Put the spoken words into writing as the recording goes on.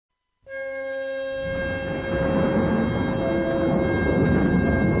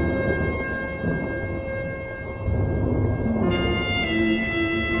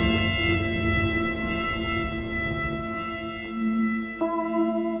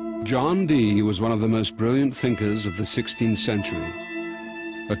John Dee was one of the most brilliant thinkers of the 16th century.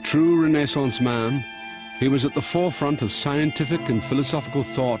 A true Renaissance man, he was at the forefront of scientific and philosophical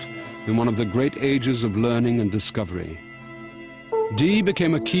thought in one of the great ages of learning and discovery. Dee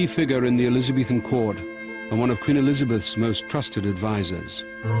became a key figure in the Elizabethan court and one of Queen Elizabeth's most trusted advisors.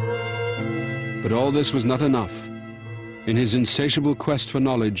 But all this was not enough. In his insatiable quest for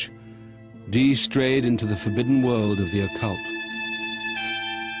knowledge, Dee strayed into the forbidden world of the occult.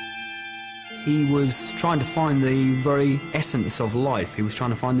 He was trying to find the very essence of life. He was trying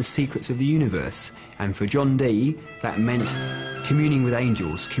to find the secrets of the universe. And for John Dee, that meant communing with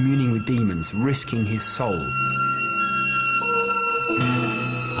angels, communing with demons, risking his soul.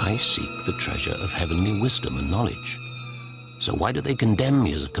 I seek the treasure of heavenly wisdom and knowledge. So why do they condemn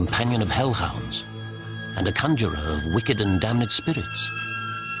me as a companion of hellhounds and a conjurer of wicked and damned spirits?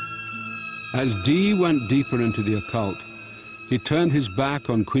 As Dee went deeper into the occult, he turned his back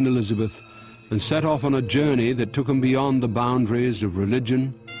on Queen Elizabeth and set off on a journey that took him beyond the boundaries of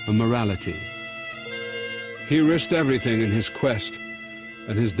religion and morality. He risked everything in his quest,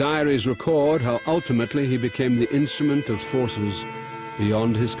 and his diaries record how ultimately he became the instrument of forces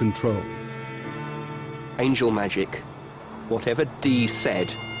beyond his control. Angel magic, whatever Dee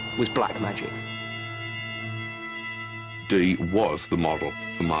said, was black magic. Dee was the model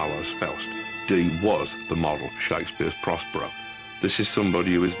for Marlowe's Faust. Dee was the model for Shakespeare's Prospero. This is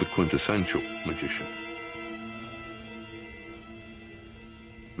somebody who is the quintessential magician.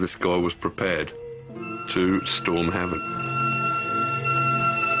 This guy was prepared to storm heaven.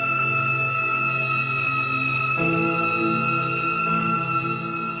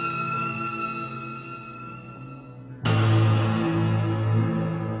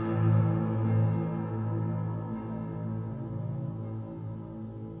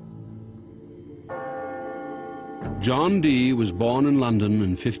 John Dee was born in London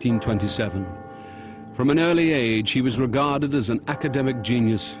in 1527. From an early age, he was regarded as an academic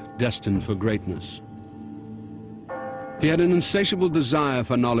genius destined for greatness. He had an insatiable desire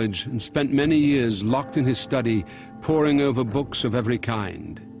for knowledge and spent many years locked in his study, poring over books of every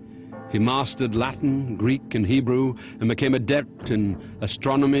kind. He mastered Latin, Greek, and Hebrew and became adept in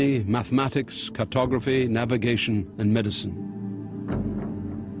astronomy, mathematics, cartography, navigation, and medicine.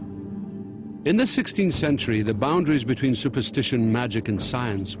 In the 16th century, the boundaries between superstition, magic, and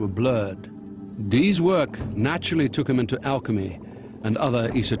science were blurred. Dee's work naturally took him into alchemy and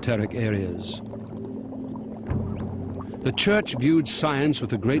other esoteric areas. The church viewed science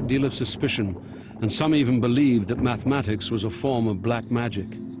with a great deal of suspicion, and some even believed that mathematics was a form of black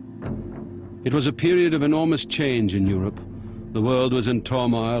magic. It was a period of enormous change in Europe. The world was in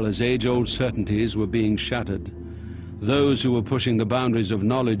turmoil as age-old certainties were being shattered. Those who were pushing the boundaries of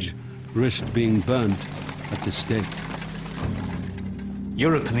knowledge risked being burnt at the stake.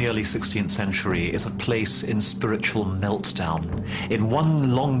 Europe in the early 16th century is a place in spiritual meltdown. In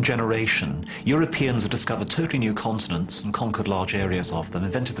one long generation, Europeans have discovered totally new continents and conquered large areas of them,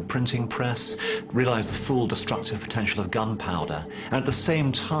 invented the printing press, realized the full destructive potential of gunpowder, and at the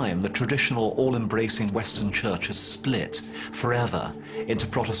same time, the traditional all-embracing Western church has split forever into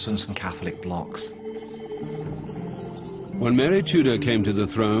Protestant and Catholic blocs. When Mary Tudor came to the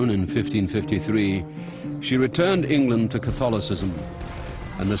throne in 1553, she returned England to Catholicism,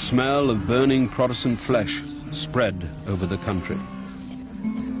 and the smell of burning Protestant flesh spread over the country.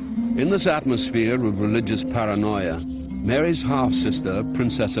 In this atmosphere of religious paranoia, Mary's half-sister,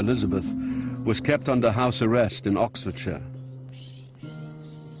 Princess Elizabeth, was kept under house arrest in Oxfordshire.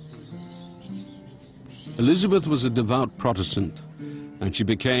 Elizabeth was a devout Protestant, and she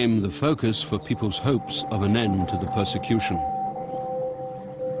became the focus for people's hopes of an end to the persecution.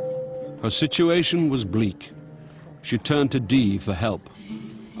 Her situation was bleak. She turned to Dee for help,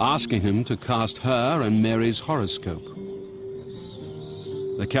 asking him to cast her and Mary's horoscope.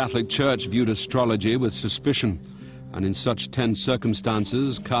 The Catholic Church viewed astrology with suspicion, and in such tense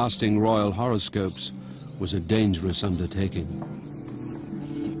circumstances, casting royal horoscopes was a dangerous undertaking.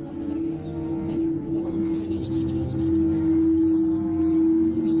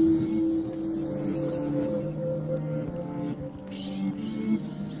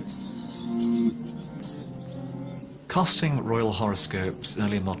 Casting royal horoscopes in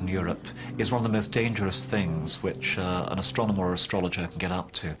early modern Europe is one of the most dangerous things which an astronomer or astrologer can get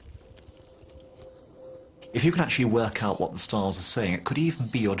up to. If you can actually work out what the stars are saying, it could even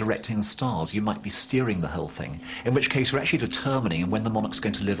be you're directing the stars. You might be steering the whole thing, in which case you're actually determining when the monarch's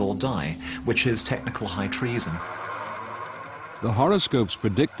going to live or die, which is technical high treason. The horoscopes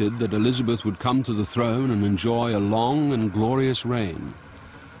predicted that Elizabeth would come to the throne and enjoy a long and glorious reign.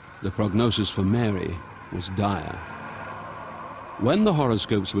 The prognosis for Mary was dire. When the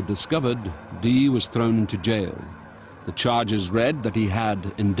horoscopes were discovered, Dee was thrown into jail. The charges read that he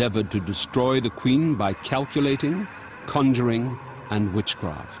had endeavored to destroy the Queen by calculating, conjuring, and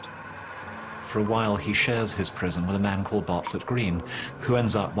witchcraft. For a while, he shares his prison with a man called Bartlett Green, who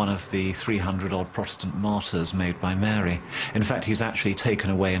ends up one of the 300-odd Protestant martyrs made by Mary. In fact, he's actually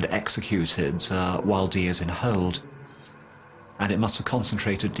taken away and executed while Dee is in hold. And it must have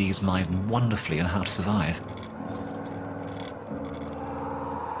concentrated Dee's mind wonderfully on how to survive.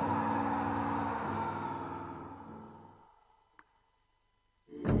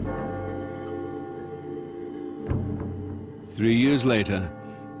 Three years later,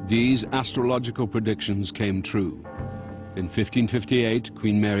 Dee's astrological predictions came true. In 1558,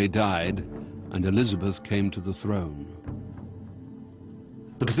 Queen Mary died, and Elizabeth came to the throne.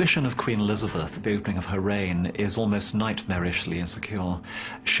 The position of Queen Elizabeth at the opening of her reign is almost nightmarishly insecure.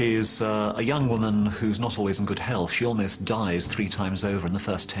 She's a young woman who's not always in good health. She almost dies 3 times over in the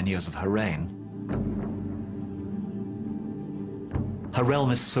first 10 years of her reign. Her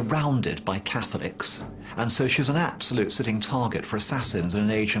realm is surrounded by Catholics, and so she's an absolute sitting target for assassins in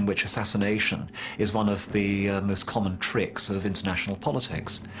an age in which assassination is one of the most common tricks of international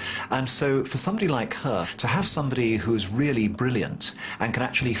politics. And so for somebody like her, to have somebody who's really brilliant and can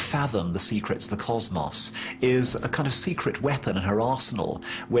actually fathom the secrets of the cosmos is a kind of secret weapon in her arsenal,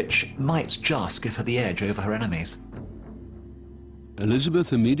 which might just give her the edge over her enemies.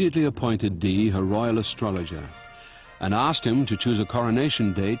 Elizabeth immediately appointed Dee her royal astrologer, and asked him to choose a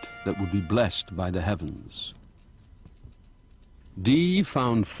coronation date that would be blessed by the heavens. Dee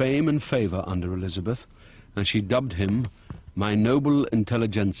found fame and favor under Elizabeth, and she dubbed him "my noble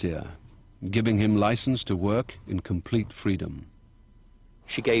intelligentsia," giving him license to work in complete freedom.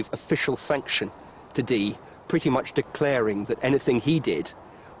 She gave official sanction to Dee, pretty much declaring that anything he did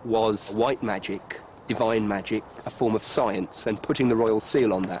was white magic, divine magic, a form of science, and putting the royal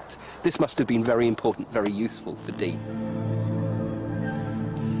seal on that. This must have been very important, very useful for Dee.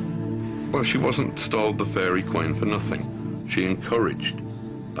 Well, she wasn't styled the fairy queen for nothing. She encouraged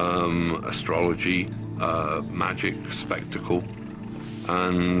astrology, magic, spectacle,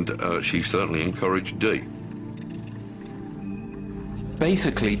 and she certainly encouraged Dee.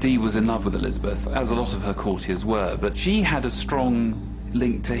 Basically, Dee was in love with Elizabeth, as a lot of her courtiers were, but she had a strong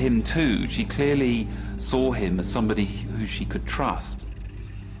link to him too. She clearly saw him as somebody who she could trust.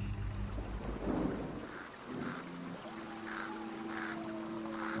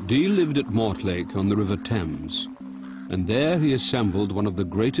 Dee lived at Mortlake on the River Thames, and there he assembled one of the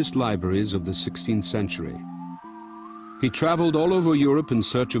greatest libraries of the 16th century. He traveled all over Europe in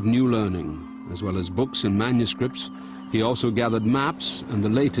search of new learning. As well as books and manuscripts, he also gathered maps and the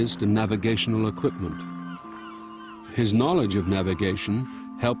latest in navigational equipment. His knowledge of navigation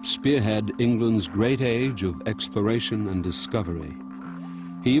helped spearhead England's great age of exploration and discovery.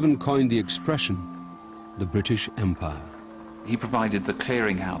 He even coined the expression, the British Empire. He provided the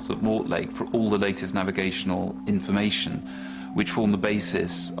clearinghouse at Mortlake for all the latest navigational information, which formed the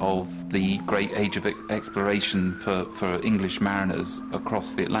basis of the great age of exploration for English mariners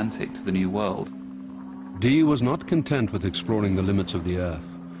across the Atlantic to the New World. Dee was not content with exploring the limits of the Earth.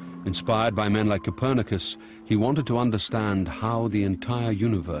 Inspired by men like Copernicus, he wanted to understand how the entire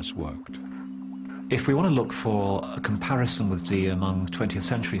universe worked. If we want to look for a comparison with Dee among 20th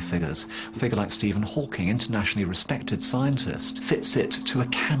century figures, a figure like Stephen Hawking, internationally respected scientist, fits it to a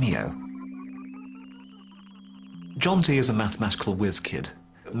cameo. John Dee is a mathematical whiz kid.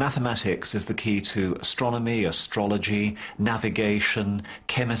 Mathematics is the key to astronomy, astrology, navigation,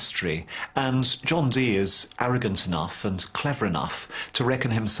 chemistry, and John Dee is arrogant enough and clever enough to reckon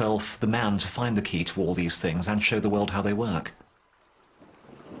himself the man to find the key to all these things and show the world how they work.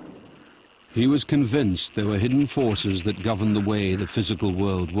 He was convinced there were hidden forces that govern the way the physical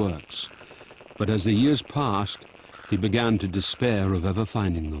world works. But as the years passed, he began to despair of ever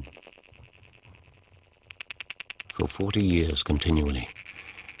finding them. For 40 years continually,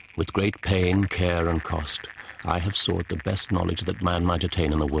 with great pain, care, and cost, I have sought the best knowledge that man might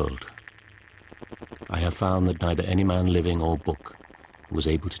attain in the world. I have found that neither any man living or book was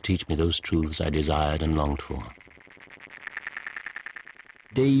able to teach me those truths I desired and longed for.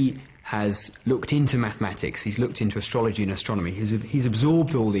 Dee has looked into mathematics, he's looked into astrology and astronomy, he's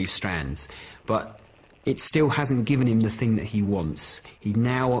absorbed all these strands, but it still hasn't given him the thing that he wants. He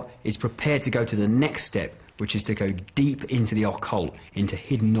now is prepared to go to the next step, which is to go deep into the occult, into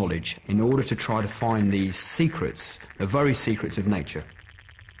hidden knowledge, in order to try to find these secrets, the very secrets of nature.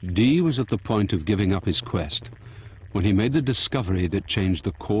 Dee was at the point of giving up his quest when he made the discovery that changed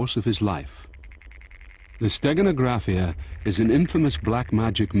the course of his life. The Steganographia is an infamous black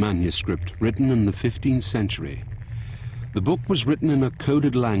magic manuscript written in the 15th century. The book was written in a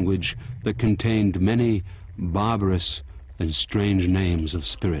coded language that contained many barbarous and strange names of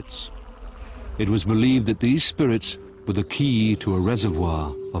spirits. It was believed that these spirits were the key to a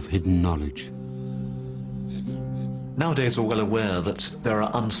reservoir of hidden knowledge. Nowadays we're well aware that there are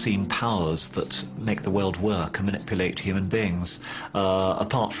unseen powers that make the world work and manipulate human beings.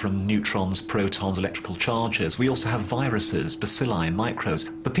 Apart from neutrons, protons, electrical charges, we also have viruses, bacilli, microbes.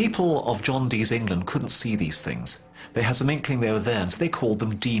 The people of John Dee's England couldn't see these things. They had some inkling they were there, and so they called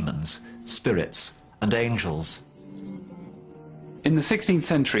them demons, spirits, and angels. In the 16th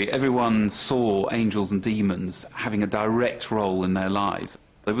century, everyone saw angels and demons having a direct role in their lives.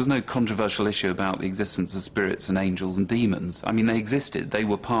 There was no controversial issue about the existence of spirits and angels and demons. I mean, they existed. They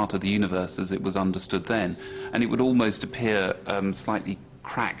were part of the universe as it was understood then. And it would almost appear slightly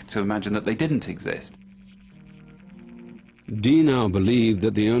cracked to imagine that they didn't exist. Dee now believed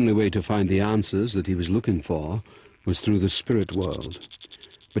that the only way to find the answers that he was looking for was through the spirit world.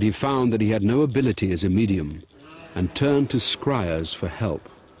 But he found that he had no ability as a medium and turned to scryers for help.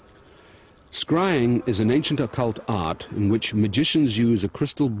 Scrying is an ancient occult art in which magicians use a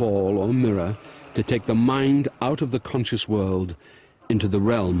crystal ball or mirror to take the mind out of the conscious world into the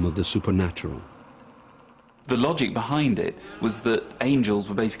realm of the supernatural. The logic behind it was that angels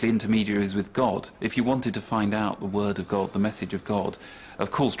were basically intermediaries with God. If you wanted to find out the word of God, the message of God,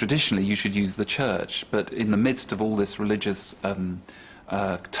 of course, traditionally you should use the church, but in the midst of all this religious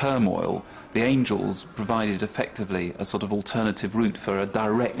turmoil, the angels provided effectively a sort of alternative route for a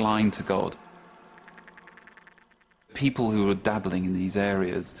direct line to God. People who were dabbling in these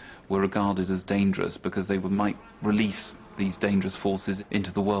areas were regarded as dangerous because they might release these dangerous forces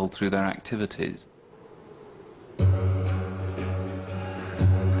into the world through their activities.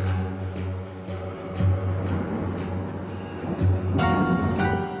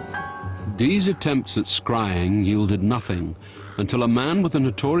 Dee's attempts at scrying yielded nothing until a man with a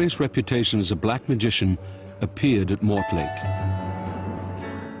notorious reputation as a black magician appeared at Mortlake.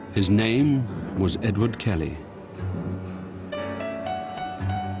 His name was Edward Kelly.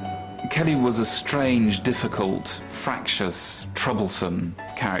 Kelly was a strange, difficult, fractious, troublesome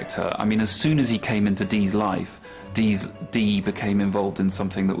character. I mean, as soon as he came into Dee's life, Dee became involved in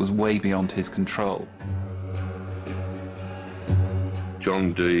something that was way beyond his control.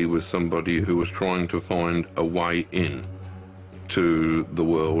 John Dee was somebody who was trying to find a way in to the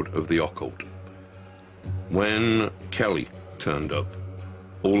world of the occult. When Kelly turned up,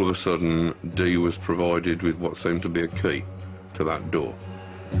 all of a sudden Dee was provided with what seemed to be a key to that door.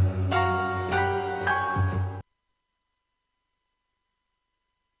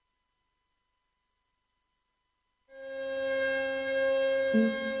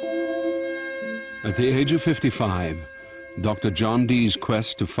 At the age of 55, Dr. John Dee's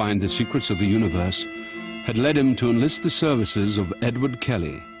quest to find the secrets of the universe had led him to enlist the services of Edward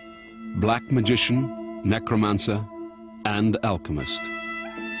Kelly, black magician, necromancer, and alchemist.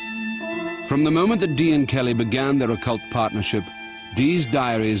 From the moment that Dee and Kelly began their occult partnership, Dee's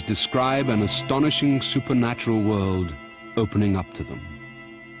diaries describe an astonishing supernatural world opening up to them.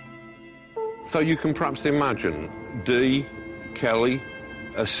 So you can perhaps imagine Dee, Kelly,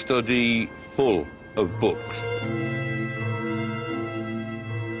 a study full of books.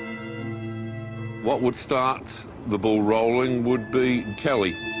 What would start the ball rolling would be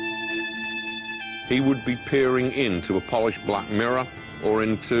Kelly. He would be peering into a polished black mirror or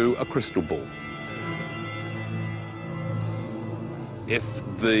into a crystal ball. If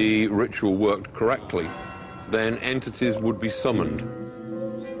the ritual worked correctly, then entities would be summoned.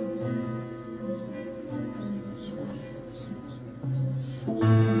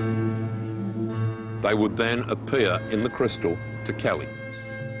 They would then appear in the crystal to Kelly,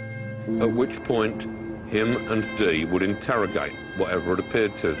 at which point him and Dee would interrogate whatever had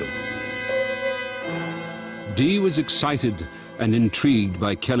appeared to them. Dee was excited and intrigued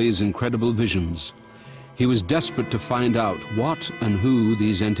by Kelly's incredible visions. He was desperate to find out what and who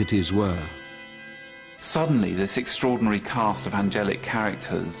these entities were. Suddenly, this extraordinary cast of angelic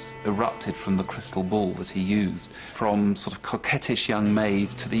characters erupted from the crystal ball that he used, from sort of coquettish young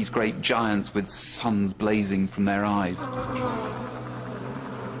maids to these great giants with suns blazing from their eyes.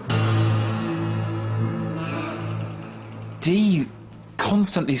 Dee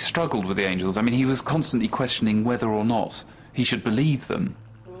constantly struggled with the angels. I mean, he was constantly questioning whether or not he should believe them.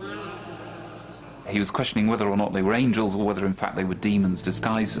 He was questioning whether or not they were angels or whether in fact they were demons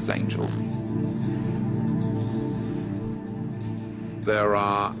disguised as angels. There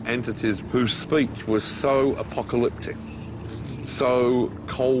are entities whose speech was so apocalyptic, so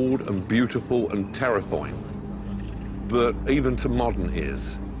cold and beautiful and terrifying, that even to modern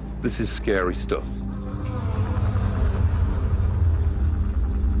ears, this is scary stuff.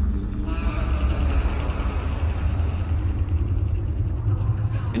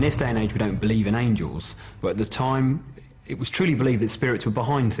 In this day and age we don't believe in angels, but at the time it was truly believed that spirits were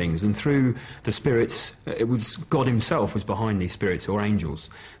behind things, and through the spirits, it was God himself was behind these spirits or angels.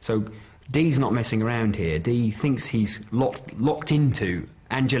 So Dee's not messing around here. Dee thinks he's locked into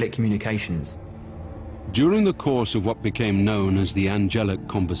angelic communications. During the course of what became known as the angelic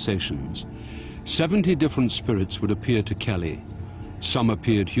conversations, 70 different spirits would appear to Kelly. Some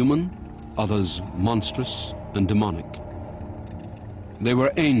appeared human, others monstrous and demonic. They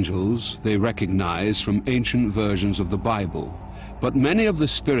were angels they recognized from ancient versions of the Bible, but many of the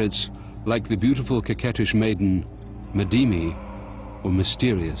spirits, like the beautiful coquettish maiden Madimi, were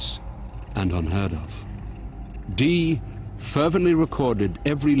mysterious and unheard of. Dee fervently recorded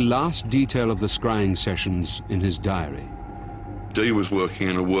every last detail of the scrying sessions in his diary. Dee was working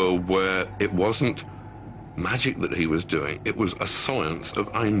in a world where it wasn't magic that he was doing, it was a science of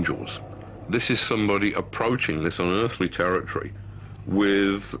angels. This is somebody approaching this unearthly territory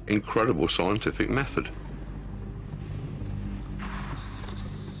with incredible scientific method.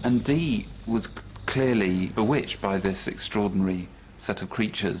 And Dee was clearly bewitched by this extraordinary set of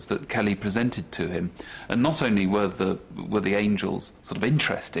creatures that Kelly presented to him. And not only were the angels sort of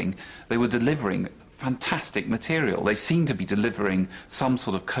interesting, they were delivering fantastic material. They seemed to be delivering some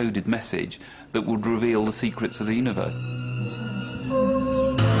sort of coded message that would reveal the secrets of the universe.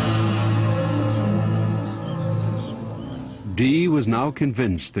 Dee was now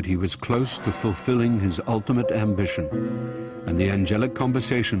convinced that he was close to fulfilling his ultimate ambition, and the angelic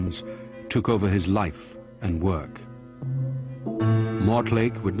conversations took over his life and work.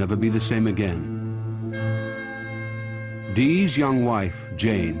 Mortlake would never be the same again. Dee's young wife,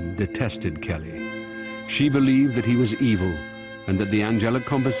 Jane, detested Kelly. She believed that he was evil and that the angelic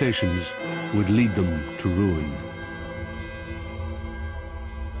conversations would lead them to ruin.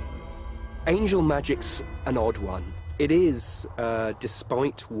 Angel magic's an odd one. It is,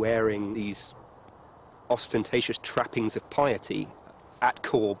 despite wearing these ostentatious trappings of piety, at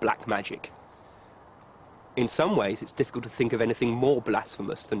core black magic. In some ways, it's difficult to think of anything more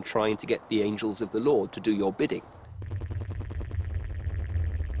blasphemous than trying to get the angels of the Lord to do your bidding.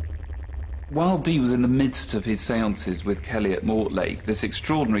 While Dee was in the midst of his seances with Kelly at Mortlake, this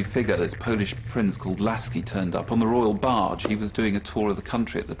extraordinary figure, this Polish prince called Lasky, turned up on the royal barge. He was doing a tour of the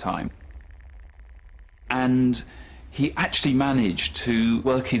country at the time. And he actually managed to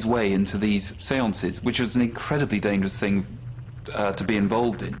work his way into these seances, which was an incredibly dangerous thing to be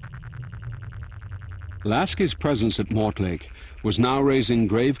involved in. Lasky's presence at Mortlake was now raising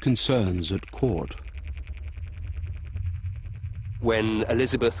grave concerns at court. When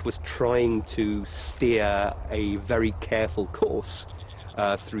Elizabeth was trying to steer a very careful course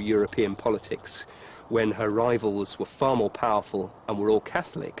through European politics, when her rivals were far more powerful and were all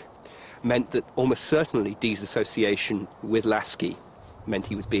Catholic, meant that almost certainly Dee's association with Lasky meant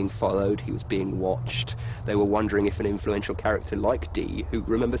he was being followed, he was being watched. They were wondering if an influential character like Dee, who,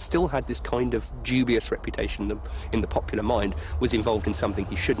 remember, still had this kind of dubious reputation in the popular mind, was involved in something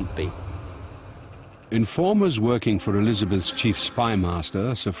he shouldn't be. Informers working for Elizabeth's chief spy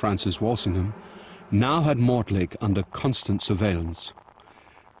master, Sir Francis Walsingham, now had Mortlake under constant surveillance.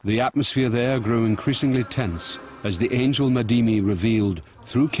 The atmosphere there grew increasingly tense as the angel Madimi revealed,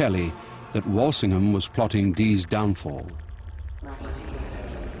 through Kelly, that Walsingham was plotting Dee's downfall.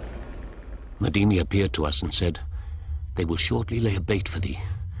 Madimi appeared to us and said, "They will shortly lay a bait for thee.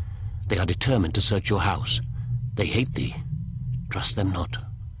 They are determined to search your house. They hate thee. Trust them not."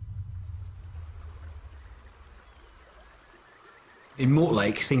 In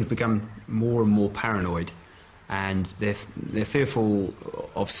Mortlake, things become more and more paranoid, and they're fearful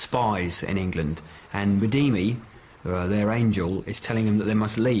of spies in England. And Madimi, their angel, is telling them that they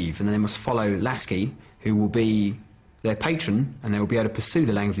must leave and they must follow Lasky, who will be their patron, and they will be able to pursue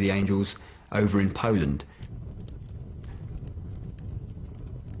the language of the angels over in Poland.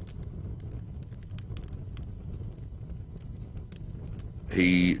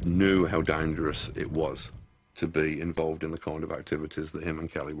 He knew how dangerous it was to be involved in the kind of activities that him and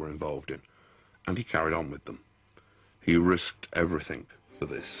Kelly were involved in, and he carried on with them. He risked everything for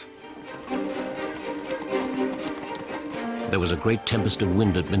this. There was a great tempest of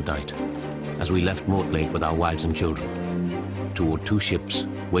wind at midnight as we left Mortlake with our wives and children toward 2 ships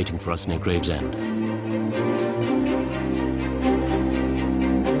waiting for us near Gravesend.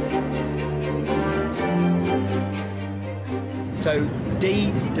 So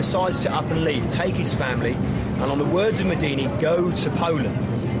Dee decides to up and leave, take his family, and on the words of Madini, go to Poland.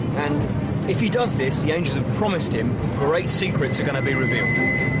 And if he does this, the angels have promised him great secrets are going to be revealed.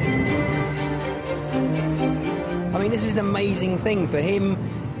 I mean, this is an amazing thing for him.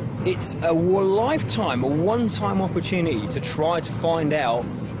 It's a lifetime, a one-time opportunity to try to find out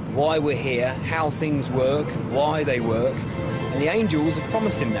why we're here, how things work, why they work, and the angels have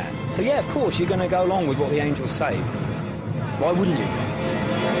promised him that. So yeah, of course, you're going to go along with what the angels say. Why wouldn't you?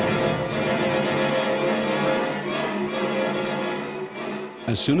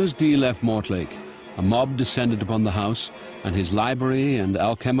 As soon as Dee left Mortlake, a mob descended upon the house, and his library and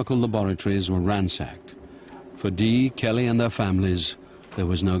alchemical laboratories were ransacked. For Dee, Kelly and their families, there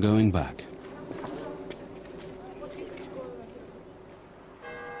was no going back.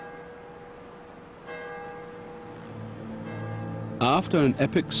 After an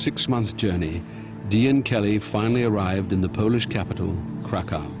epic 6-month journey, Dee and Kelly finally arrived in the Polish capital,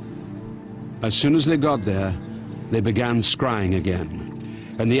 Krakow. As soon as they got there, they began scrying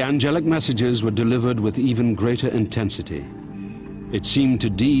again, and the angelic messages were delivered with even greater intensity. It seemed to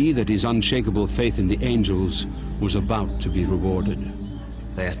Dee that his unshakable faith in the angels was about to be rewarded.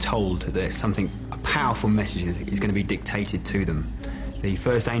 They are told that there's something, a powerful message is going to be dictated to them. The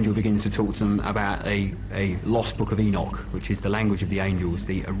first angel begins to talk to them about a lost book of Enoch, which is the language of the angels,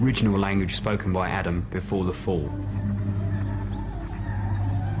 the original language spoken by Adam before the fall.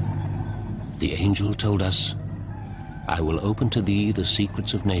 The angel told us, "I will open to thee the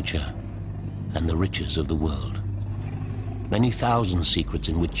secrets of nature and the riches of the world. Many thousand secrets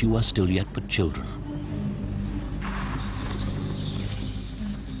in which you are still yet but children."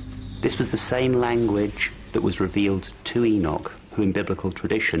 This was the same language that was revealed to Enoch, who in biblical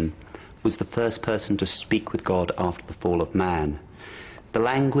tradition was the first person to speak with God after the fall of man. The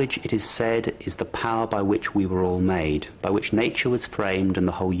language, it is said, is the power by which we were all made, by which nature was framed and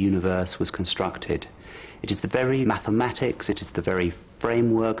the whole universe was constructed. It is the very mathematics, it is the very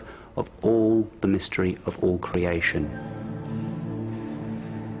framework of all the mystery of all creation.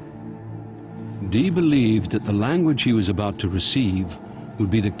 Dee believed that the language he was about to receive would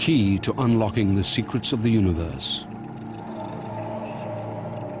be the key to unlocking the secrets of the universe.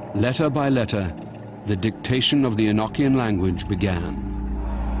 Letter by letter, the dictation of the Enochian language began.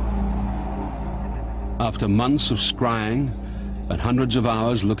 After months of scrying and hundreds of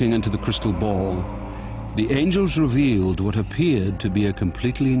hours looking into the crystal ball, the angels revealed what appeared to be a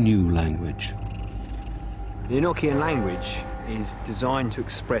completely new language. The Enochian language is designed to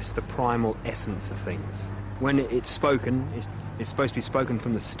express the primal essence of things. When it's spoken, it's supposed to be spoken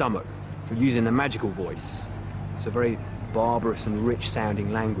from the stomach, for using a magical voice. It's a very barbarous and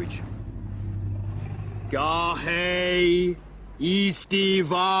rich-sounding language. Gahe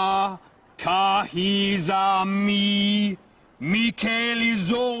istiva kahizami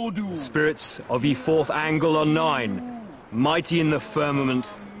mikelizodu. Spirits of ye fourth angle are 9, mighty in the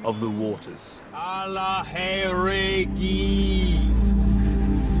firmament of the waters. Alaheregi.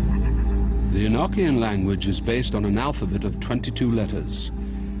 The Enochian language is based on an alphabet of 22 letters.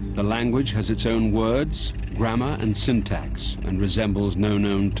 The language has its own words, grammar and syntax, and resembles no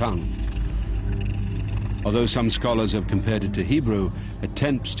known tongue. Although some scholars have compared it to Hebrew,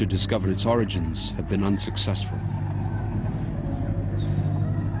 attempts to discover its origins have been unsuccessful.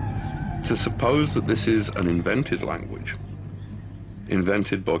 To suppose that this is an invented language,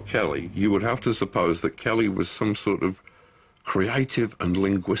 invented by Kelly, you would have to suppose that Kelly was some sort of creative and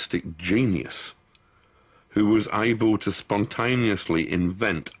linguistic genius who was able to spontaneously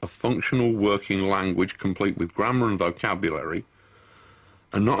invent a functional working language complete with grammar and vocabulary,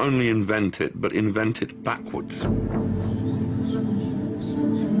 and not only invent it, but invent it backwards.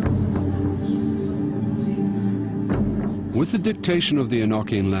 With the dictation of the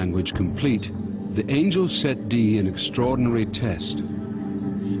Enochian language complete, the angels set Dee an extraordinary test.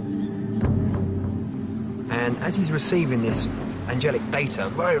 And as he's receiving this angelic data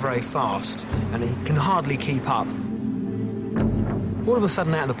very, very fast, and he can hardly keep up, all of a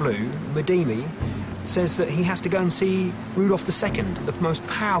sudden, out of the blue, Medimi says that he has to go and see Rudolf II, the most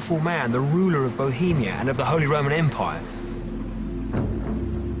powerful man, the ruler of Bohemia and of the Holy Roman Empire.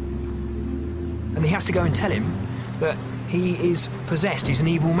 And he has to go and tell him that he is possessed, he's an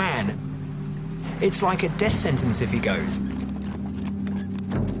evil man. It's like a death sentence if he goes.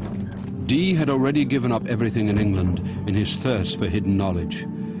 Dee had already given up everything in England in his thirst for hidden knowledge.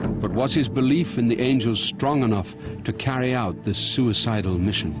 But was his belief in the angels strong enough to carry out this suicidal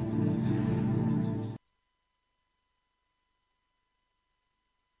mission?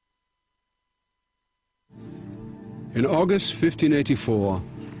 In August 1584,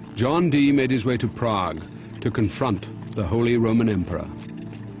 John Dee made his way to Prague to confront the Holy Roman Emperor.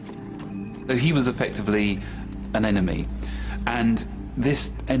 So he was effectively an enemy, and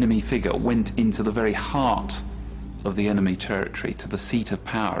this enemy figure went into the very heart of the enemy territory, to the seat of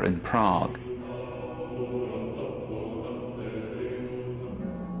power in Prague.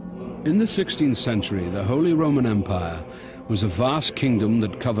 In the 16th century, the Holy Roman Empire was a vast kingdom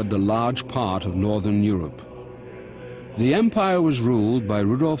that covered a large part of northern Europe. The empire was ruled by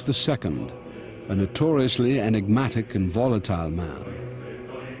Rudolf II, a notoriously enigmatic and volatile man.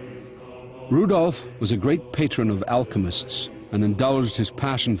 Rudolf was a great patron of alchemists and indulged his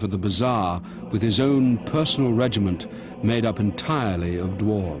passion for the bizarre with his own personal regiment made up entirely of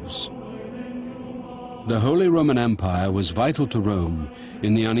dwarves. The Holy Roman Empire was vital to Rome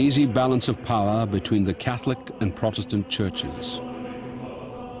in the uneasy balance of power between the Catholic and Protestant churches.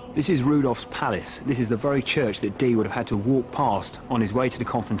 This is Rudolf's palace. This is the very church that Dee would have had to walk past on his way to the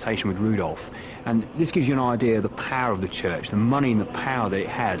confrontation with Rudolf. And this gives you an idea of the power of the church, the money and the power that it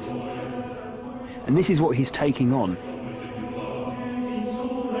has. And this is what he's taking on.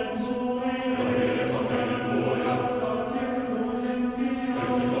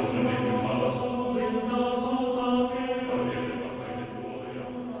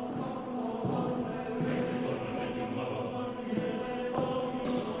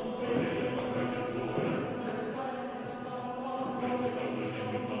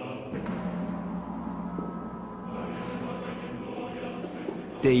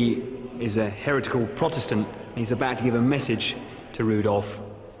 Dee is a heretical Protestant. He's about to give a message to Rudolf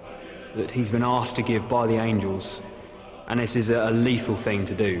that he's been asked to give by the angels. And this is a lethal thing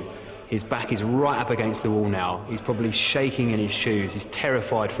to do. His back is right up against the wall now. He's probably shaking in his shoes. He's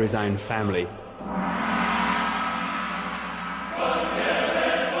terrified for his own family.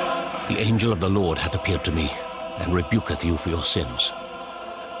 The angel of the Lord hath appeared to me, and rebuketh you for your sins.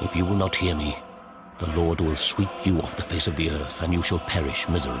 If you will not hear me, the Lord will sweep you off the face of the earth, and you shall perish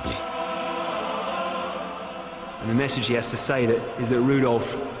miserably. And the message he has to say is that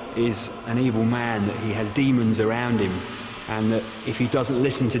Rudolf is an evil man, that he has demons around him, and that if he doesn't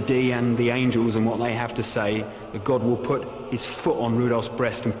listen to Dee and the angels and what they have to say, that God will put his foot on Rudolf's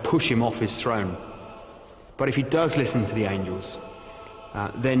breast and push him off his throne. But if he does listen to the angels,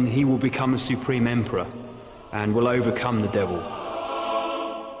 then he will become a supreme emperor and will overcome the devil.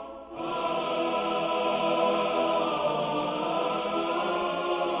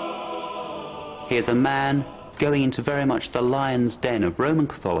 Here's a man going into very much the lion's den of Roman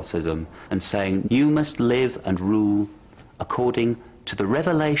Catholicism and saying, you must live and rule according to the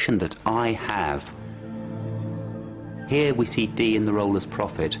revelation that I have. Here we see Dee in the role as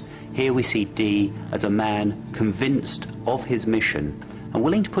prophet. Here we see Dee as a man convinced of his mission and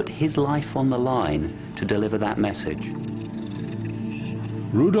willing to put his life on the line to deliver that message.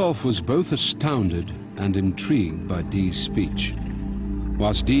 Rudolf was both astounded and intrigued by Dee's speech.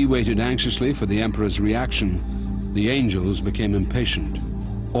 Whilst Dee waited anxiously for the Emperor's reaction, the angels became impatient,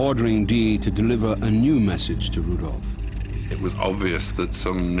 ordering Dee to deliver a new message to Rudolf. It was obvious that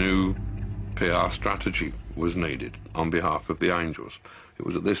some new PR strategy was needed on behalf of the angels. It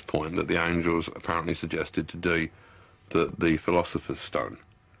was at this point that the angels apparently suggested to Dee that the Philosopher's Stone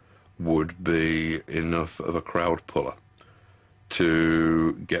would be enough of a crowd puller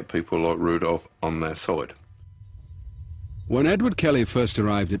to get people like Rudolf on their side. When Edward Kelly first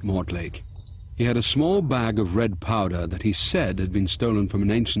arrived at Mortlake, he had a small bag of red powder that he said had been stolen from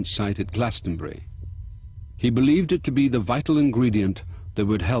an ancient site at Glastonbury. He believed it to be the vital ingredient that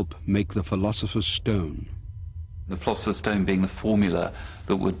would help make the Philosopher's Stone. The Philosopher's Stone being the formula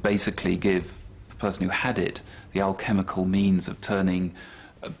that would basically give the person who had it the alchemical means of turning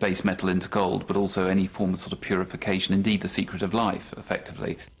base metal into gold, but also any form of sort of purification, indeed the secret of life,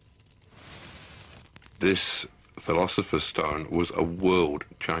 effectively. This Philosopher's Stone was a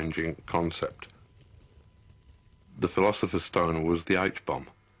world-changing concept. The Philosopher's Stone was the H-bomb.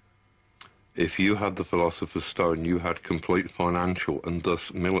 If you had the Philosopher's Stone, you had complete financial and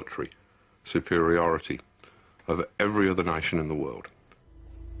thus military superiority over every other nation in the world.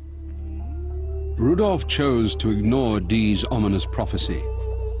 Rudolf chose to ignore Dee's ominous prophecy,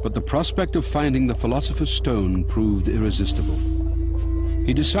 but the prospect of finding the Philosopher's Stone proved irresistible.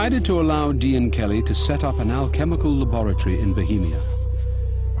 He decided to allow Dee and Kelly to set up an alchemical laboratory in Bohemia.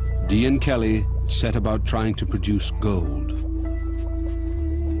 Dee and Kelly set about trying to produce gold.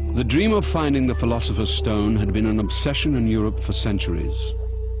 The dream of finding the Philosopher's Stone had been an obsession in Europe for centuries.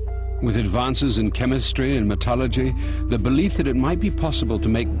 With advances in chemistry and metallurgy, the belief that it might be possible to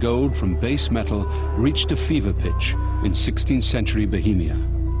make gold from base metal reached a fever pitch in 16th century Bohemia.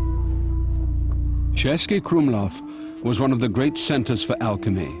 Český Krumlov was one of the great centers for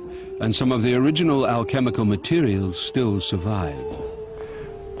alchemy, and some of the original alchemical materials still survive.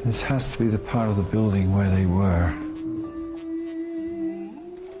 This has to be the part of the building where they were.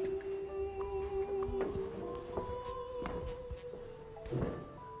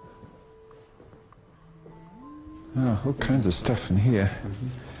 Oh, all kinds of stuff in here.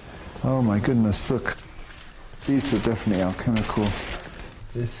 Oh my goodness, look. These are definitely alchemical.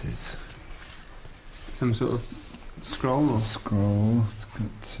 This is Some sort of scroll? Or? scroll. It's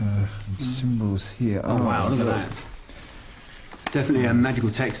got symbols here. Oh, wow, look at that. Definitely a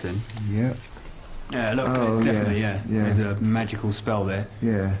magical text then. Yeah. Yeah, look, Oh, it's definitely, yeah. There's a magical spell there.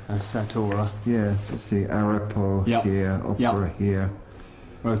 Yeah. Satora. Yeah. Let's see. Arepo here. Opera here.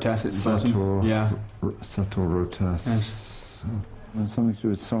 Rotas at the Sator. bottom. Yeah. Sator Rotas. Yes. And something to do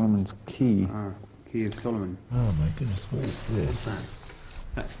with Solomon's key. Oh, Key of Solomon. Oh my goodness, what's this? What's that?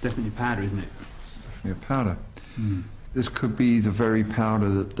 That's definitely powder, isn't it? Definitely a powder. This could be the very powder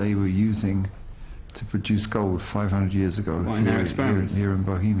that they were using to produce gold 500 years ago. What, in their experiments? Here in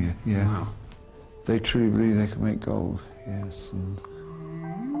Bohemia, yeah. Wow. They truly believe they could make gold, yes. And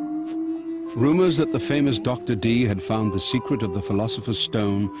Rumours that the famous Dr. Dee had found the secret of the Philosopher's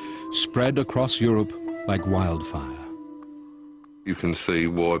Stone spread across Europe like wildfire. You can see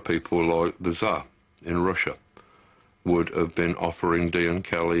why people like the Tsar in Russia would have been offering Dee and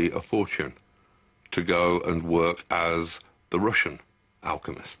Kelly a fortune to go and work as the Russian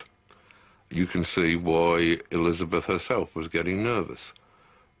alchemist. You can see why Elizabeth herself was getting nervous,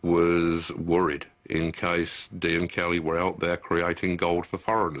 was worried in case Dee and Kelly were out there creating gold for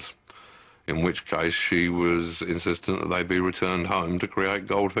foreigners, in which case she was insistent that they be returned home to create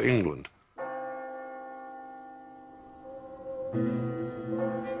gold for England.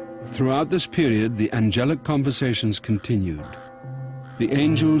 Throughout this period, the angelic conversations continued. The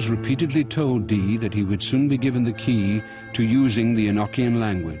angels repeatedly told Dee that he would soon be given the key to using the Enochian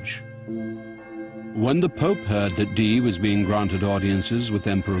language. When the Pope heard that Dee was being granted audiences with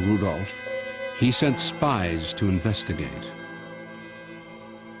Emperor Rudolf, he sent spies to investigate.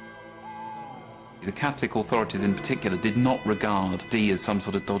 The Catholic authorities in particular did not regard Dee as some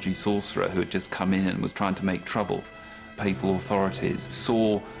sort of dodgy sorcerer who had just come in and was trying to make trouble. Papal authorities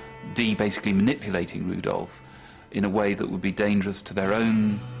saw Dee basically manipulating Rudolf in a way that would be dangerous to their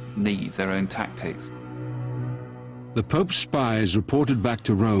own needs, their own tactics. The Pope's spies reported back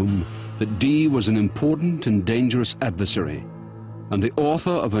to Rome that Dee was an important and dangerous adversary and the author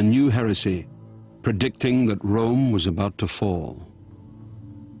of a new heresy, predicting that Rome was about to fall.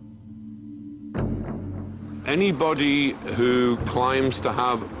 Anybody who claims to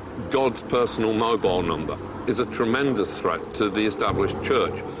have God's personal mobile number is a tremendous threat to the established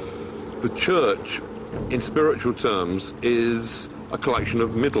church. The church, in spiritual terms, is a collection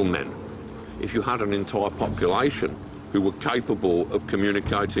of middlemen. If you had an entire population who were capable of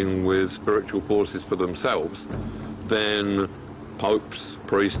communicating with spiritual forces for themselves, then popes,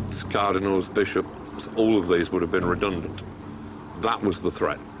 priests, cardinals, bishops, all of these would have been redundant. That was the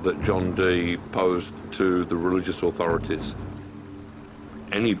threat that John Dee posed to the religious authorities.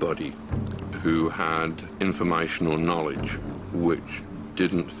 Anybody who had information or knowledge which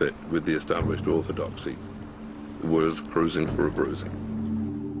didn't fit with the established orthodoxy was cruising for a bruising.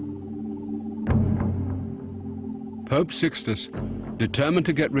 Pope Sixtus, determined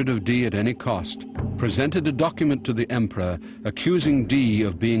to get rid of Dee at any cost, presented a document to the emperor accusing Dee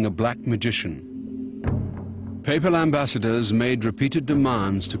of being a black magician. Papal ambassadors made repeated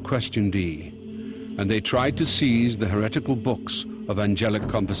demands to question Dee, and they tried to seize the heretical books of angelic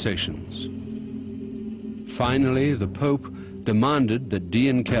conversations. Finally, the Pope demanded that Dee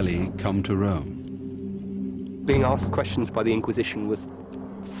and Kelly come to Rome. Being asked questions by the Inquisition was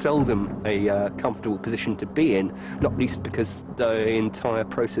seldom a comfortable position to be in, not least because the entire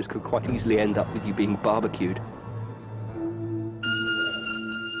process could quite easily end up with you being barbecued.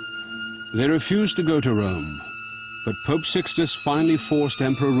 They refused to go to Rome, but Pope Sixtus finally forced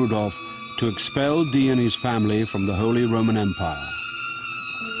Emperor Rudolf to expel Dee and his family from the Holy Roman Empire.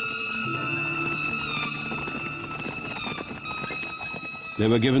 They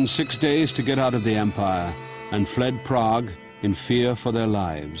were given 6 days to get out of the empire and fled Prague in fear for their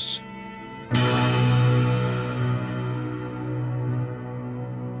lives.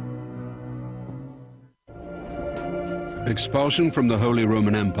 Expulsion from the Holy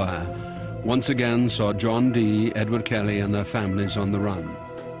Roman Empire once again saw John Dee, Edward Kelly and their families on the run.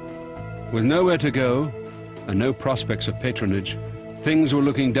 With nowhere to go and no prospects of patronage, things were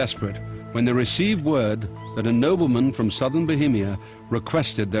looking desperate when they received word that a nobleman from southern Bohemia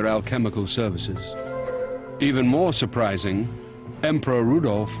requested their alchemical services. Even more surprising, Emperor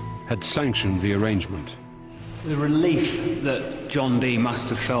Rudolf had sanctioned the arrangement. The relief that John Dee must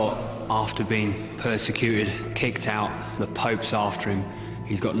have felt after being persecuted, kicked out, the Pope's after him,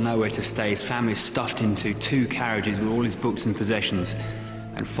 he's got nowhere to stay, his family's stuffed into 2 carriages with all his books and possessions,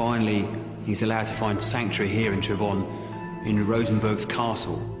 and finally he's allowed to find sanctuary here in Trebon, in Rosenberg's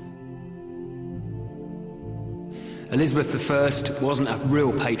castle. Elizabeth I wasn't a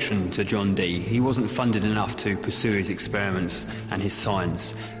real patron to John Dee. He wasn't funded enough to pursue his experiments and his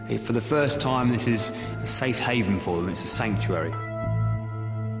science. For the first time, this is a safe haven for them. It's a sanctuary.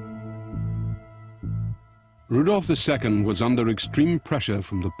 Rudolph II was under extreme pressure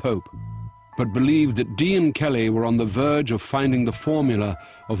from the Pope, but believed that Dee and Kelly were on the verge of finding the formula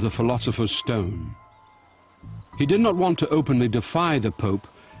of the Philosopher's Stone. He did not want to openly defy the Pope,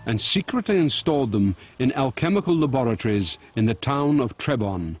 and secretly installed them in alchemical laboratories in the town of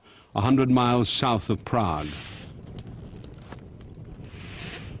Trebon, 100 miles south of Prague.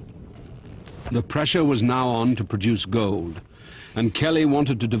 The pressure was now on to produce gold, and Kelly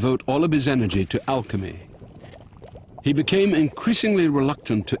wanted to devote all of his energy to alchemy. He became increasingly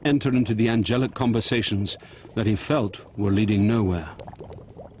reluctant to enter into the angelic conversations that he felt were leading nowhere.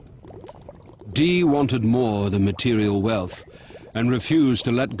 Dee wanted more than material wealth, and refused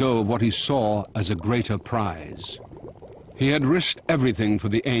to let go of what he saw as a greater prize. He had risked everything for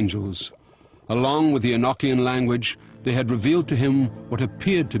the angels. Along with the Enochian language, they had revealed to him what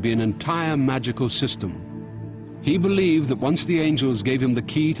appeared to be an entire magical system. He believed that once the angels gave him the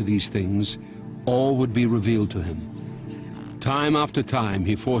key to these things, all would be revealed to him. Time after time,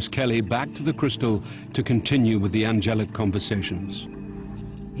 he forced Kelly back to the crystal to continue with the angelic conversations.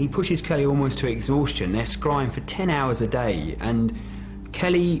 He pushes Kelly almost to exhaustion. They're scrying for 10 hours a day, and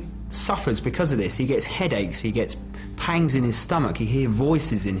Kelly suffers because of this. He gets headaches, he gets pangs in his stomach, he hears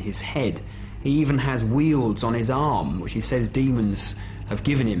voices in his head. He even has wheals on his arm, which he says demons have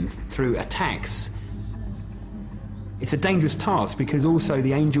given him through attacks. It's a dangerous task because also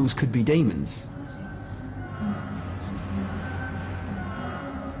the angels could be demons.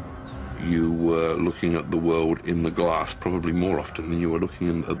 You were looking at the world in the glass probably more often than you were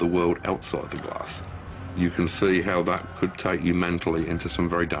looking at the world outside the glass. You can see how that could take you mentally into some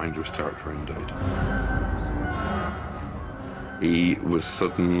very dangerous territory indeed. He was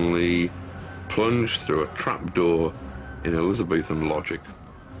suddenly plunged through a trapdoor in Elizabethan logic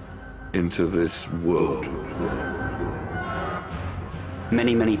into this world.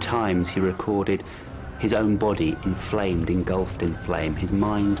 Many, many times he recorded his own body inflamed, engulfed in flame, his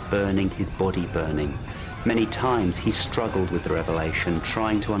mind burning, his body burning. Many times he struggled with the revelation,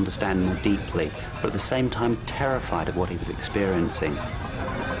 trying to understand more deeply, but at the same time terrified of what he was experiencing.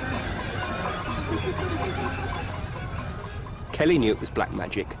 Kelly knew it was black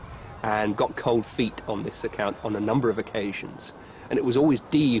magic and got cold feet on this account on a number of occasions. And it was always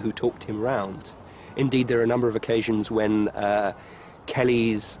Dee who talked him round. Indeed, there are a number of occasions when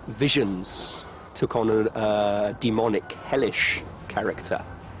Kelly's visions took on a demonic, hellish character,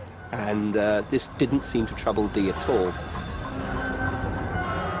 and this didn't seem to trouble Dee at all.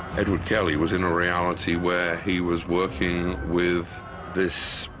 Edward Kelly was in a reality where he was working with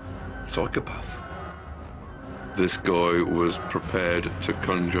this psychopath. This guy was prepared to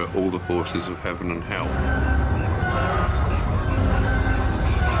conjure all the forces of heaven and hell.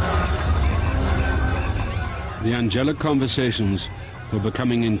 The angelic conversations were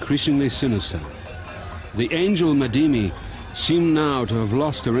becoming increasingly sinister. The angel Madimi seemed now to have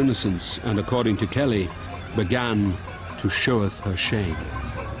lost her innocence and, according to Kelly, began to showeth her shame.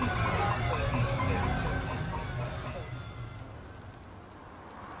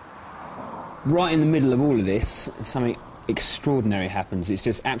 Right in the middle of all of this, something extraordinary happens. It's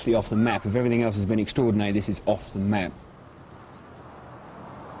just absolutely off the map. If everything else has been extraordinary, this is off the map.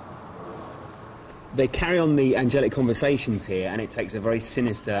 They carry on the angelic conversations here, and it takes a very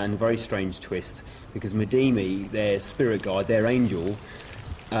sinister and very strange twist, because Madimi, their spirit guide, their angel,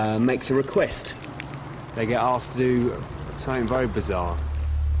 makes a request. They get asked to do something very bizarre.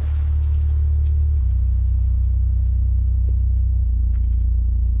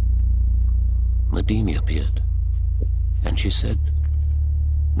 Madimi appeared, and she said,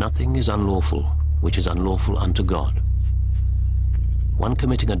 "Nothing is unlawful which is unlawful unto God. One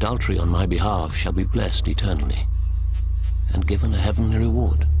committing adultery on my behalf shall be blessed eternally, and given a heavenly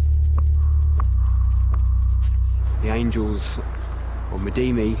reward." The angels, or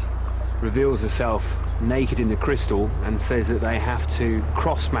Madimi, reveals herself naked in the crystal and says that they have to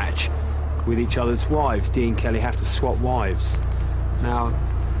cross-match with each other's wives. Dee and Kelly have to swap wives. Now,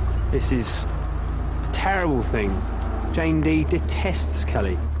 this is a terrible thing. Jane Dee detests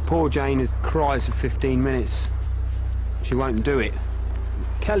Kelly. Poor Jane cries for 15 minutes. She won't do it.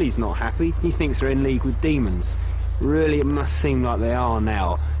 Kelly's not happy. He thinks they're in league with demons. Really, it must seem like they are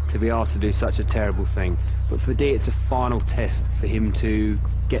now, to be asked to do such a terrible thing. But for Dee, it's a final test for him to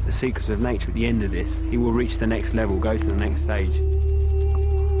get the secrets of nature at the end of this. He will reach the next level, go to the next stage.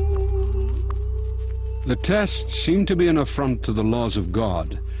 The test seemed to be an affront to the laws of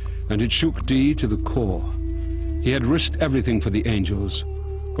God, and it shook Dee to the core. He had risked everything for the angels,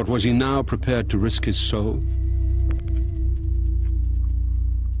 but was he now prepared to risk his soul?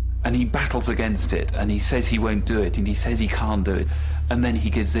 And he battles against it, and he says he won't do it, and he says he can't do it, and then he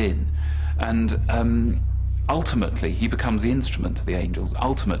gives in. And ultimately, he becomes the instrument of the angels.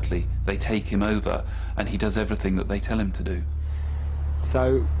 Ultimately, they take him over, and he does everything that they tell him to do.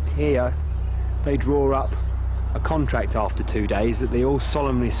 So here, they draw up a contract after 2 days that they all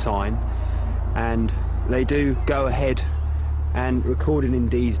solemnly sign, and they do go ahead and recorded in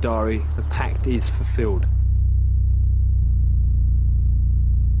Dee's diary, the pact is fulfilled.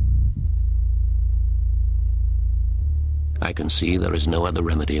 I can see there is no other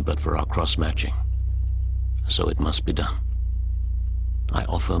remedy but for our cross-matching. So it must be done. I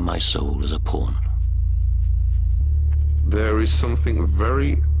offer my soul as a pawn. There is something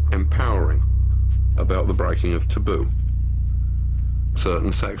very empowering about the breaking of taboo.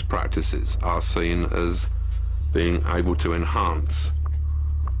 Certain sex practices are seen as being able to enhance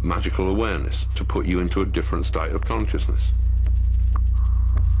magical awareness, to put you into a different state of consciousness.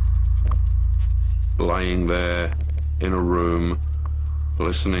 Laying there in a room,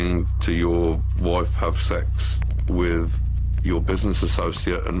 listening to your wife have sex with your business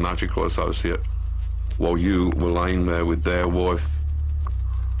associate and magical associate while you were laying there with their wife,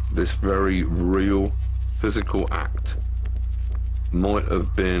 this very real physical act might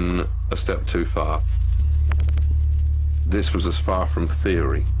have been a step too far. This was as far from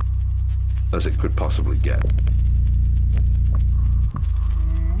theory as it could possibly get.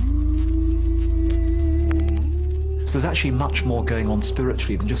 So there's actually much more going on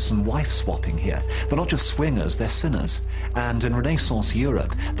spiritually than just some wife swapping here. They're not just swingers, they're sinners. And in Renaissance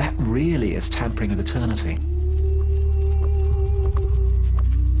Europe, that really is tampering with eternity.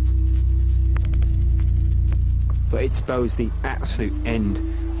 But it spells the absolute end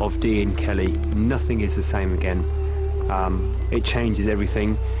of Dee and Kelly. Nothing is the same again. It changes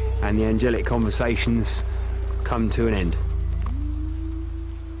everything, and the angelic conversations come to an end.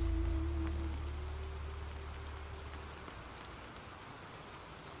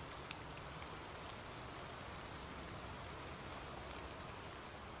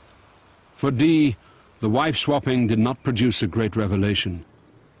 For Dee, the wife-swapping did not produce a great revelation,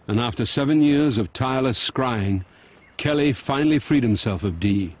 and after 7 years of tireless scrying, Kelly finally freed himself of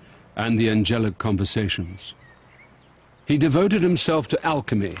Dee and the angelic conversations. He devoted himself to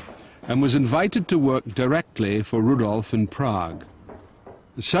alchemy and was invited to work directly for Rudolf in Prague.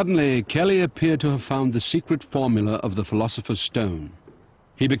 Suddenly, Kelly appeared to have found the secret formula of the Philosopher's Stone.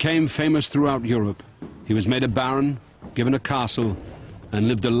 He became famous throughout Europe. He was made a baron, given a castle, and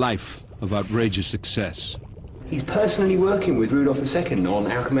lived a life of outrageous success. He's personally working with Rudolf II on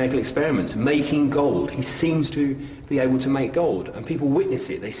alchemical experiments, making gold. He seems to be able to make gold, and people witness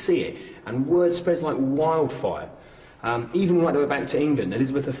it, they see it, and word spreads like wildfire. Even right the way back to England,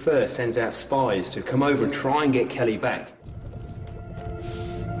 Elizabeth I sends out spies to come over and try and get Kelly back.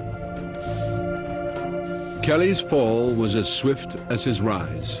 Kelly's fall was as swift as his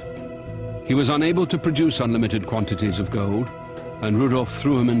rise. He was unable to produce unlimited quantities of gold, and Rudolf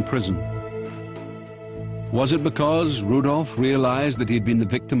threw him in prison. Was it because Rudolf realized that he'd been the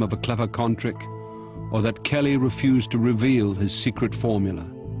victim of a clever con trick, or that Kelly refused to reveal his secret formula?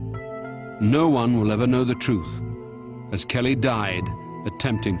 No one will ever know the truth, as Kelly died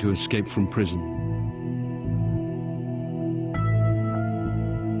attempting to escape from prison.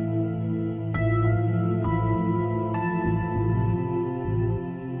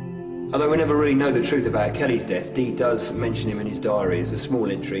 Although we never really know the truth about Kelly's death, Dee does mention him in his diary as a small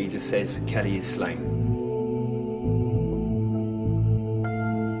entry. He just says, Kelly is slain.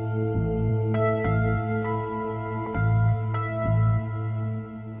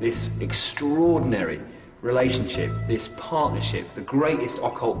 This extraordinary relationship, this partnership, the greatest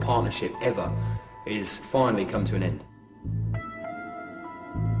occult partnership ever, is finally come to an end.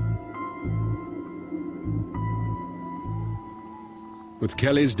 With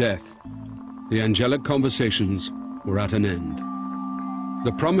Kelly's death, the angelic conversations were at an end.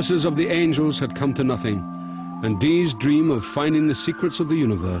 The promises of the angels had come to nothing, and Dee's dream of finding the secrets of the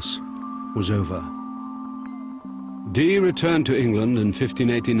universe was over. Dee returned to England in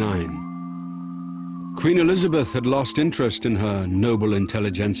 1589. Queen Elizabeth had lost interest in her noble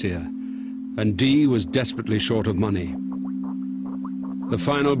intelligentsia, and Dee was desperately short of money. The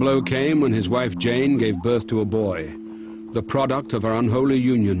final blow came when his wife Jane gave birth to a boy, the product of her unholy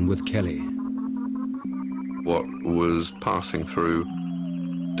union with Kelly. What was passing through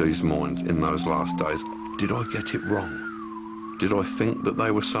Dee's mind in those last days? Did I get it wrong? Did I think that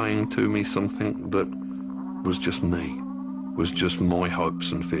they were saying to me something that was just me, was just my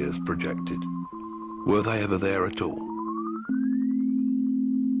hopes and fears projected? Were they ever there at all?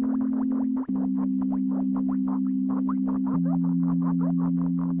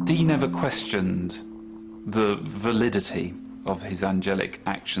 Dee never questioned the validity of his angelic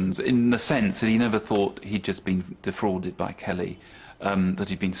actions, in the sense that he never thought he'd just been defrauded by Kelly, that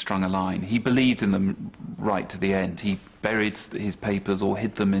he'd been strung a line. He believed in them right to the end. He buried his papers or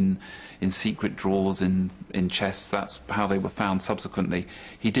hid them in secret drawers in chests. That's how they were found subsequently.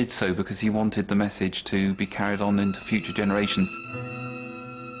 He did so because he wanted the message to be carried on into future generations.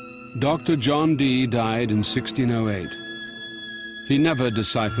 Dr. John Dee died in 1608. He never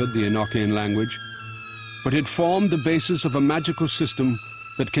deciphered the Enochian language, but it formed the basis of a magical system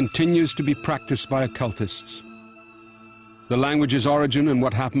that continues to be practiced by occultists. The language's origin and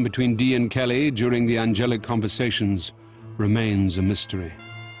what happened between Dee and Kelly during the angelic conversations remains a mystery.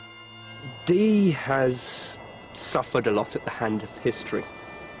 Dee has suffered a lot at the hand of history.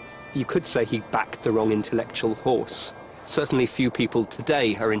 You could say he backed the wrong intellectual horse. Certainly few people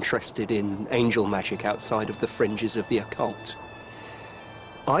today are interested in angel magic outside of the fringes of the occult.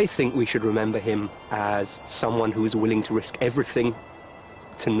 I think we should remember him as someone who was willing to risk everything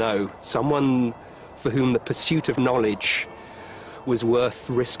to know, someone for whom the pursuit of knowledge was worth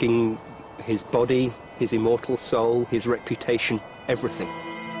risking his body, his immortal soul, his reputation, everything.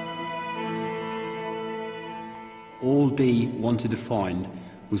 All Dee wanted to find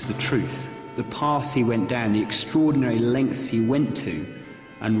was the truth, the paths he went down, the extraordinary lengths he went to,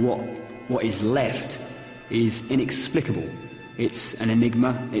 and what is left is inexplicable. It's an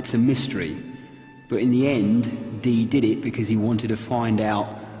enigma, it's a mystery. But in the end, Dee did it because he wanted to find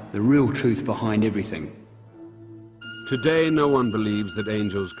out the real truth behind everything. Today, no one believes that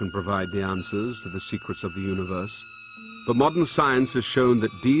angels can provide the answers to the secrets of the universe. But modern science has shown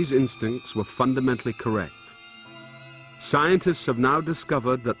that Dee's instincts were fundamentally correct. Scientists have now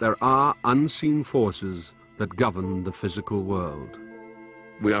discovered that there are unseen forces that govern the physical world.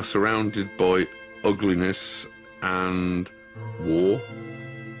 We are surrounded by ugliness and war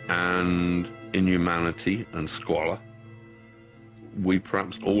and inhumanity and squalor. We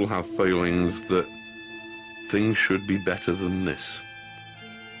perhaps all have feelings that things should be better than this,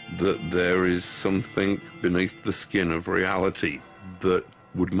 that there is something beneath the skin of reality that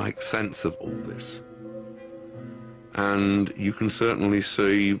would make sense of all this. And you can certainly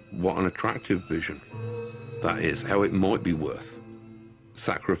see what an attractive vision that is, how it might be worth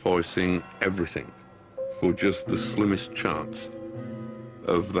sacrificing everything for just the slimmest chance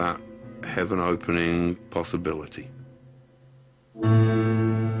of that heaven-opening possibility.